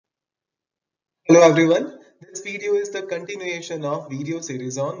Hello everyone, this video is the continuation of video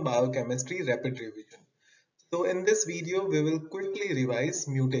series on biochemistry rapid revision. So in this video we will quickly revise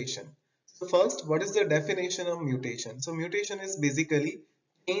mutation. So first, what is the definition of mutation? So mutation is basically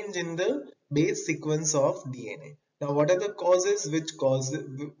change in the base sequence of DNA. Now what are the causes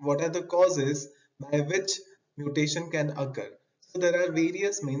by which mutation can occur? So there are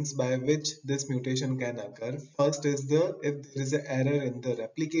various means by which this mutation can occur. First is if there is an error in the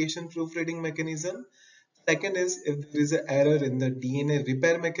replication proofreading mechanism. Second is if there is an error in the DNA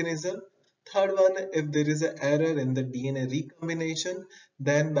repair mechanism. Third one, if there is an error in the DNA recombination,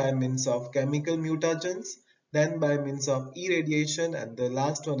 then by means of chemical mutagens, then by means of irradiation, and the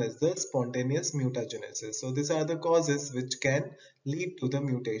last one is the spontaneous mutagenesis. So these are the causes which can lead to the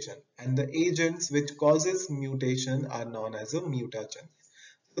mutation, and the agents which causes mutation are known as a mutagen.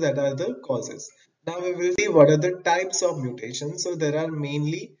 So that are the causes. Now we will see what are the types of mutation. So there are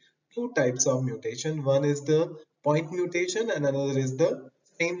mainly two types of mutation. One is the point mutation and another is the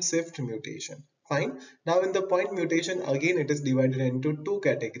frame shift mutation. Fine. Now in the point mutation, again it is divided into two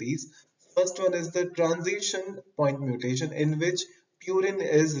categories. First one is the transition point mutation, in which purine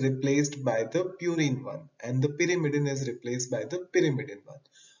is replaced by the purine one and the pyrimidine is replaced by the pyrimidine one.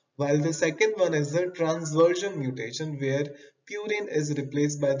 While the second one is the transversion mutation, where purine is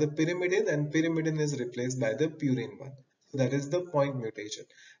replaced by the pyrimidine and pyrimidine is replaced by the purine one. So that is the point mutation.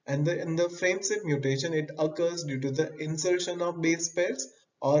 And in the frame shift mutation, it occurs due to the insertion of base pairs,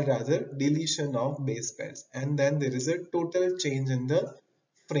 or rather deletion of base pairs. And then there is a total change in the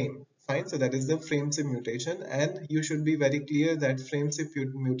frame. Fine. So that is the frame shift mutation. And you should be very clear that frame shift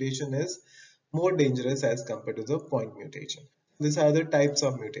mutation is more dangerous as compared to the point mutation. These are the types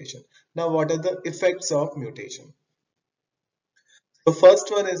of mutation. Now, what are the effects of mutation? The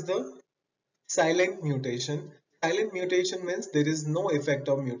first one is the silent mutation. Silent mutation means there is no effect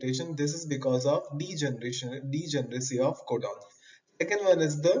of mutation. This is because of degeneracy of codons. Second one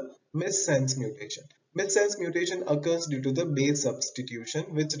is the missense mutation. Missense mutation occurs due to the base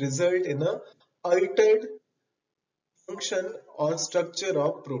substitution, which result in a altered function or structure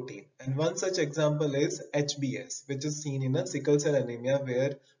of protein. And one such example is HbS, which is seen in a sickle cell anemia,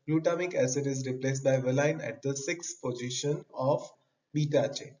 where glutamic acid is replaced by valine at the 6th position of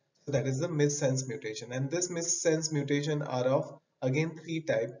beta chain. So that is the missense mutation. And this missense mutation are of again three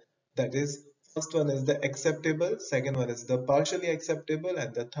types. That is, first one is the acceptable, second one is the partially acceptable,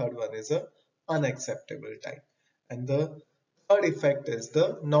 and the third one is a unacceptable type. And the third effect is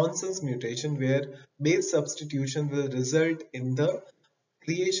the nonsense mutation, where base substitution will result in the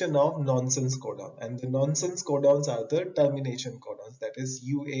creation of nonsense codon, and the nonsense codons are the termination codons, that is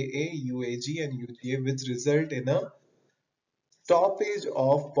UAA, UAG and UGA, which result in a stoppage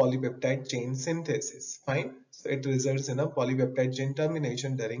of polypeptide chain synthesis. Fine. So it results in a polypeptide chain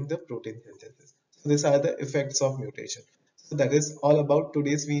termination during the protein synthesis. So these are the effects of mutation. So that is all about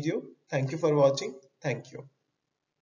today's video. Thank you for watching. Thank you.